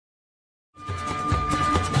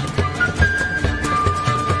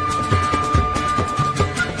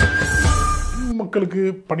மக்களுக்கு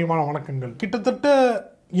பணிவான வணக்கங்கள். கிட்டத்தட்ட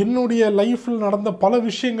என்னுடைய லைஃப்பில் நடந்த பல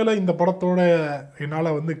விஷயங்களை இந்த படத்தோட என்னால்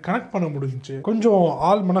வந்து கனெக்ட் பண்ண முடிஞ்சிச்சு. கொஞ்சம்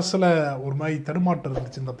ஆள் மனசில் ஒரு மாதிரி தடுமாட்டம்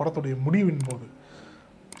இருந்துச்சு இந்த படத்துடைய முடிவின் போது.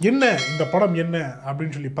 என்ன இந்த படம் என்ன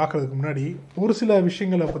அப்படின்னு சொல்லி பார்க்குறதுக்கு முன்னாடி ஒரு சில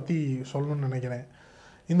விஷயங்களை பற்றி சொல்லணும்னு நினைக்கிறேன்.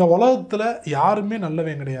 இந்த உலகத்தில் யாருமே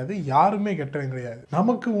நல்லவன் கிடையாது, யாருமே கெட்டவன் கிடையாது.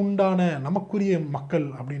 நமக்கு உண்டான நமக்குரிய மக்கள்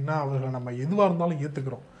அப்படின்னா அவர்களை நம்ம எதுவாக இருந்தாலும்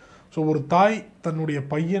ஏற்றுக்கிறோம். ஸோ ஒரு தாய் தன்னுடைய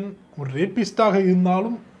பையன் ஒரு ரேப்பிஸ்டாக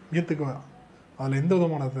இருந்தாலும் ஏற்றுக்குவேன். அதில் எந்த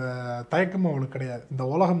விதமான தயக்கமும் அவளுக்கு கிடையாது. இந்த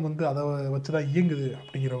உலகம் வந்து அதை வச்சு தான் இயங்குது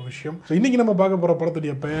அப்படிங்கிற ஒரு விஷயம். ஸோ இன்றைக்கி நம்ம பார்க்க போகிற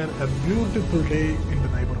படத்துடைய பெயர் A Beautiful Day in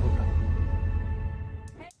the Neighborhood.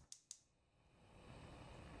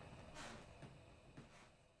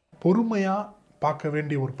 பொறுமையாக பார்க்க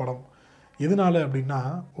வேண்டிய ஒரு படம். எதனால அப்படின்னா,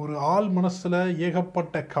 ஒரு ஆள் மனசில்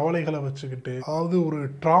ஏகப்பட்ட கவலைகளை வச்சுக்கிட்டு, அதாவது ஒரு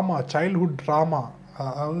ட்ராமா, சைல்ட்ஹுட் ட்ராமா,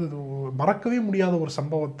 அதாவது மறக்கவே முடியாத ஒரு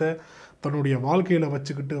சம்பவத்தை தன்னுடைய வாழ்க்கையில்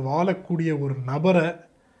வச்சுக்கிட்டு வாழக்கூடிய ஒரு நபரை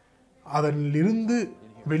அதிலிருந்து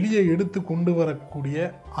வெளியே எடுத்து கொண்டு வரக்கூடிய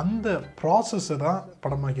அந்த ப்ராசஸை தான்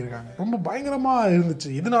படமாக்கியிருக்காங்க. ரொம்ப பயங்கரமாக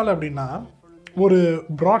இருந்துச்சு. எதனால அப்படின்னா, ஒரு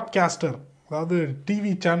ப்ராட்காஸ்டர், அதாவது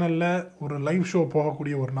டிவி சேனலில் ஒரு லைவ் ஷோ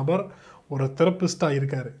போகக்கூடிய ஒரு நபர் ஒரு தெரப்பிஸ்டாக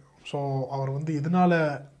இருக்கார். ஸோ அவர் வந்து எதனால்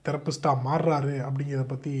தெரப்பிஸ்டாக மாறுறாரு அப்படிங்கிறத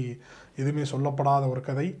பற்றி எதுவுமே சொல்லப்படாத ஒரு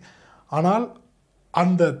கதை. ஆனால்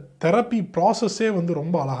அந்த தெரப்பி ப்ராசஸே வந்து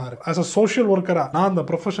ரொம்ப அழகாக இருக்குது. ஆஸ் அ சோஷியல் ஒர்க்கராக நான் அந்த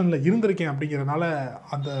ப்ரொஃபஷனில் இருந்திருக்கேன் அப்படிங்கிறனால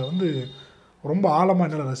அந்த வந்து ரொம்ப ஆழமாக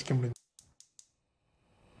என்னால் ரசிக்க முடியும்.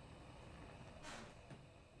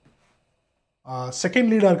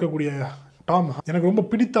 செகண்ட் லீடாக இருக்கக்கூடிய டாம் எனக்கு ரொம்ப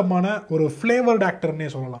பிடித்தமான ஒரு ஃப்ளேவர்டு ஆக்டர்னே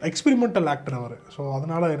சொல்லலாம். எக்ஸ்பெரிமெண்டல் ஆக்டர் அவர். ஸோ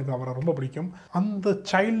அதனால் எனக்கு அவரை ரொம்ப பிடிக்கும். அந்த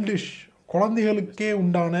சைல்டிஷ் குழந்தைகளுக்கே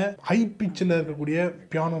உண்டான ஹை பிச்சில் இருக்கக்கூடிய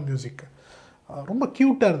பியானோ மியூசிக் ரொம்ப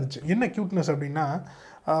க்யூட்டாக இருந்துச்சு. என்ன க்யூட்னஸ் அப்படின்னா,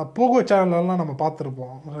 போகோ சேனல்லாம் நம்ம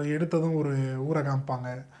பார்த்துருப்போம். எடுத்ததும் ஒரு ஊரை காமிப்பாங்க,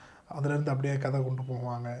 அதுலேருந்து அப்படியே கதை கொண்டு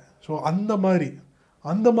போவாங்க. ஸோ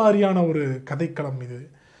அந்த மாதிரியான ஒரு கதைக்களம் இது.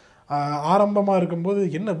 ஆரம்பமாக இருக்கும்போது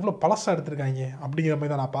என்ன இவ்வளோ பழசாக எடுத்திருக்காங்க அப்படிங்கிற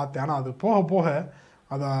மாதிரி தான் நான் பார்த்தேன். ஆனால் அது போக போக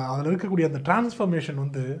அதில் இருக்கக்கூடிய அந்த டிரான்ஸ்ஃபர்மேஷன்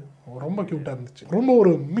வந்து ரொம்ப க்யூட்டாக இருந்துச்சு. ரொம்ப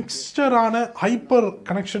ஒரு மிக்ஸ்டரான ஹைப்பர்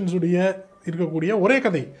கனெக்ஷன்ஸுடைய இருக்கக்கூடிய ஒரே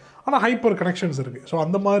கதை, ஆனால் ஹைப்பர் கனெக்ஷன்ஸ் இருக்குது. ஸோ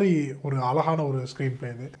அந்த மாதிரி ஒரு அழகான ஒரு ஸ்க்ரீன் பிளே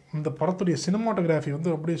இது. இந்த படத்துடைய சினிமாட்டோகிராஃபி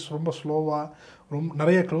வந்து அப்படியே ரொம்ப ஸ்லோவாக, ரொம்ப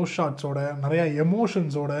நிறைய க்ளோஸ் ஷாட்ஸோட, நிறையா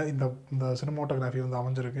எமோஷன்ஸோட இந்த சினிமாட்டோகிராஃபி வந்து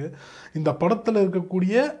அமைஞ்சிருக்கு. இந்த படத்தில்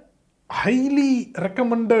இருக்கக்கூடிய ஹைலி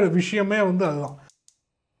ரெக்கமெண்டட் விஷயமே வந்து அதுதான்.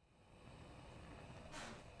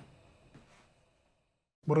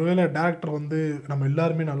 ஒருவேளை டேரக்டர் வந்து நம்ம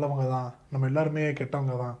எல்லாருமே நல்லவங்க தான், நம்ம எல்லாருமே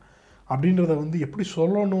கெட்டவங்க தான் அப்படின்றத வந்து எப்படி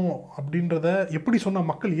சொல்லணும், அப்படின்றத எப்படி சொன்னால்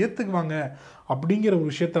மக்கள் ஏற்றுக்குவாங்க அப்படிங்கிற ஒரு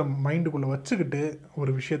விஷயத்த மைண்டுக்குள்ளே வச்சுக்கிட்டு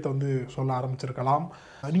ஒரு விஷயத்த வந்து சொல்ல ஆரம்பிச்சிருக்கலாம்.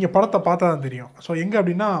 நீங்கள் படத்தை பார்த்தா தான் தெரியும். ஸோ எங்கே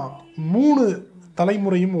அப்படின்னா, 3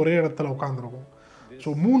 தலைமுறையும் ஒரே இடத்துல உட்காந்துருக்கும்.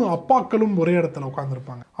 ஸோ 3 அப்பாக்களும் ஒரே இடத்துல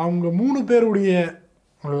உட்காந்துருப்பாங்க. அவங்க 3 பேருடைய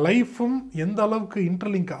லைஃப்பும் எந்த அளவுக்கு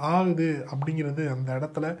இன்டர்லிங்க் ஆகுது அப்படிங்கிறது அந்த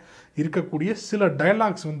இடத்துல இருக்கக்கூடிய சில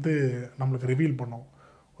டயலாக்ஸ் வந்து நம்மளுக்கு ரிவீல் பண்ணும்.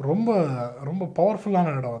 ரொம்ப ரொம்ப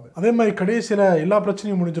பவர்ஃபுல்லான இடம் அது. அதே மாதிரி கடைசியில் எல்லா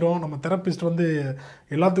பிரச்சனையும் முடிஞ்சிடும். நம்ம தெரப்பிஸ்ட் வந்து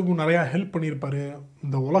எல்லாத்துக்கும் நிறையா ஹெல்ப் பண்ணியிருப்பார்.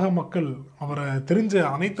 இந்த உலக மக்கள், அவரை தெரிஞ்ச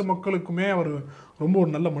அனைத்து மக்களுக்குமே அவர் ரொம்ப ஒரு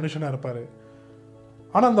நல்ல மனுஷனாக இருப்பார்.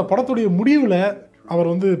 ஆனால் அந்த படத்துடைய முடிவில்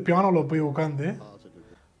அவர் வந்து பியானோவில் போய் உட்காந்து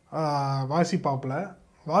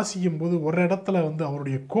வாசிக்கும்போது ஒரு இடத்துல வந்து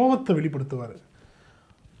அவருடைய கோபத்தை வெளிப்படுத்துவார்.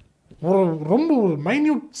 ரொம்ப ஒரு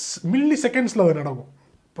மைன்யூட் மில்லி செகண்ட்ஸில் அது நடக்கும்.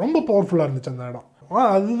 ரொம்ப பவர்ஃபுல்லாக இருந்துச்சு அந்த இடம்.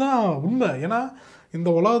 அதுதான் உண்மை. ஏன்னா இந்த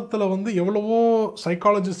உலகத்தில் வந்து எவ்வளவோ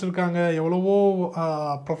சைக்காலஜிஸ்ட் இருக்காங்க, எவ்வளவோ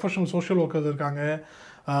ப்ரொஃபஷனல் சோஷியல் ஒர்க்கர்ஸ் இருக்காங்க,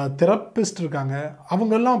 தெரப்பிஸ்ட் இருக்காங்க.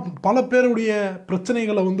 அவங்கெல்லாம் பல பேருடைய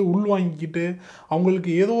பிரச்சனைகளை வந்து உள்வாங்கிக்கிட்டு அவங்களுக்கு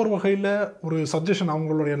ஏதோ ஒரு வகையில் ஒரு சஜஷன்,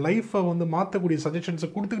 அவங்களுடைய லைஃப்பை வந்து மாற்றக்கூடிய சஜஷன்ஸை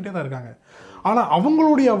கொடுத்துக்கிட்டே தான் இருக்காங்க. ஆனால்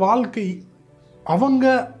அவங்களுடைய வாழ்க்கை, அவங்க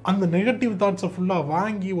அந்த நெகட்டிவ் தாட்ஸை ஃபுல்லாக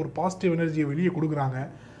வாங்கி ஒரு பாசிட்டிவ் எனர்ஜியை வெளியே கொடுக்குறாங்க.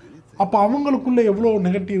 அப்போ அவங்களுக்குள்ளே எவ்வளோ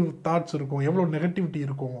நெகட்டிவ் தாட்ஸ் இருக்கும், எவ்வளோ நெகட்டிவிட்டி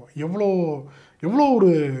இருக்கும், எவ்வளோ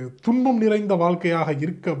ஒரு துன்பம் நிறைந்த வாழ்க்கையாக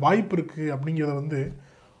இருக்க வாய்ப்பு இருக்குது அப்படிங்கிறத வந்து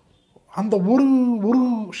அந்த ஒரு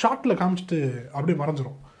ஷாட்டில் காமிச்சிட்டு அப்படியே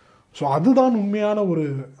மறைஞ்சிரும். ஸோ அதுதான் உண்மையான ஒரு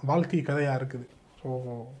வாழ்க்கை கதையாக இருக்குது. ஸோ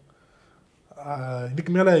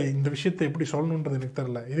இதுக்கு மேலே இந்த விஷயத்தை எப்படி சொல்லணுன்றது எனக்கு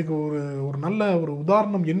தெரியல. இதுக்கு ஒரு நல்ல ஒரு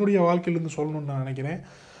உதாரணம் என்னுடைய வாழ்க்கையிலேருந்து சொல்லணும்னு நான் நினைக்கிறேன்.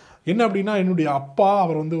 என்ன அப்படின்னா, என்னுடைய அப்பா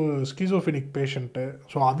அவர் வந்து ஸ்கீசோஃபினிக் பேஷண்ட்டு.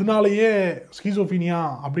 ஸோ அதனாலேயே ஸ்கீசோஃபினியா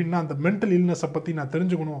அப்படின்னா அந்த மென்டல் இல்னஸை பற்றி நான்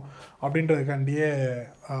தெரிஞ்சுக்கணும் அப்படின்றதுக்காண்டியே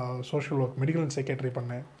social work, medical and psychiatry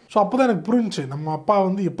பண்ணேன். ஸோ அப்போ தான் எனக்கு புரிஞ்சிச்சு, நம்ம அப்பா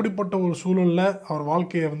வந்து எப்படிப்பட்ட ஒரு சூழலில் அவர்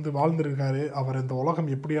வாழ்க்கையை வந்து வாழ்ந்துருக்காரு, அவர் இந்த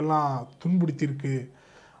உலகம் எப்படியெல்லாம் துன்புறுத்தியிருக்கு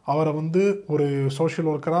அவரை வந்து ஒரு சோஷியல்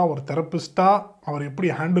ஒர்க்கராக, ஒரு தெரப்பிஸ்ட்டாக அவர் எப்படி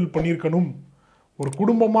ஹேண்டில் பண்ணியிருக்கணும், ஒரு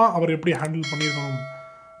குடும்பமாக அவர் எப்படி ஹேண்டில் பண்ணியிருக்கணும்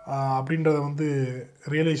அப்படின்றத வந்து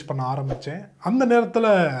ரியலைஸ் பண்ண ஆரம்பித்தேன். அந்த நேரத்தில்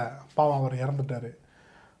பாவம் அவர் இறந்துட்டார்.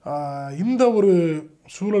 இந்த ஒரு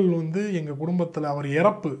சூழல் வந்து எங்கள் குடும்பத்தில் அவர்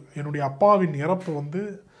இறப்பு, என்னுடைய அப்பாவின் இறப்பு வந்து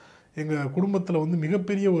எங்கள் குடும்பத்தில் வந்து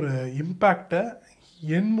மிகப்பெரிய ஒரு இம்பேக்டை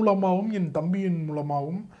என் மூலமாகவும் என் தம்பியின்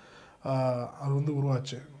மூலமாகவும் அது வந்து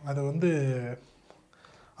உருவாச்சு. அது வந்து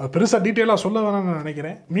அது பெருசாக டீட்டெயிலாக சொல்ல வேணாம்னு நான்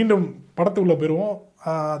நினைக்கிறேன். மீண்டும் படத்துக்குள்ளே போயிடுவோம்.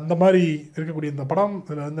 இந்த மாதிரி இருக்கக்கூடிய இந்த படம்,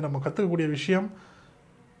 இதில் வந்து நம்ம கற்றுக்கக்கூடிய விஷயம்,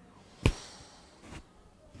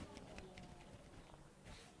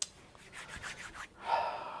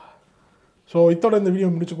 ஸோ இதோட இந்த வீடியோ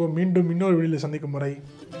முடிச்சுக்கோ. மீண்டும் இன்னொரு வீடியோவில் சந்திக்கும் வரை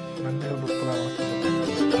நன்றிகள்.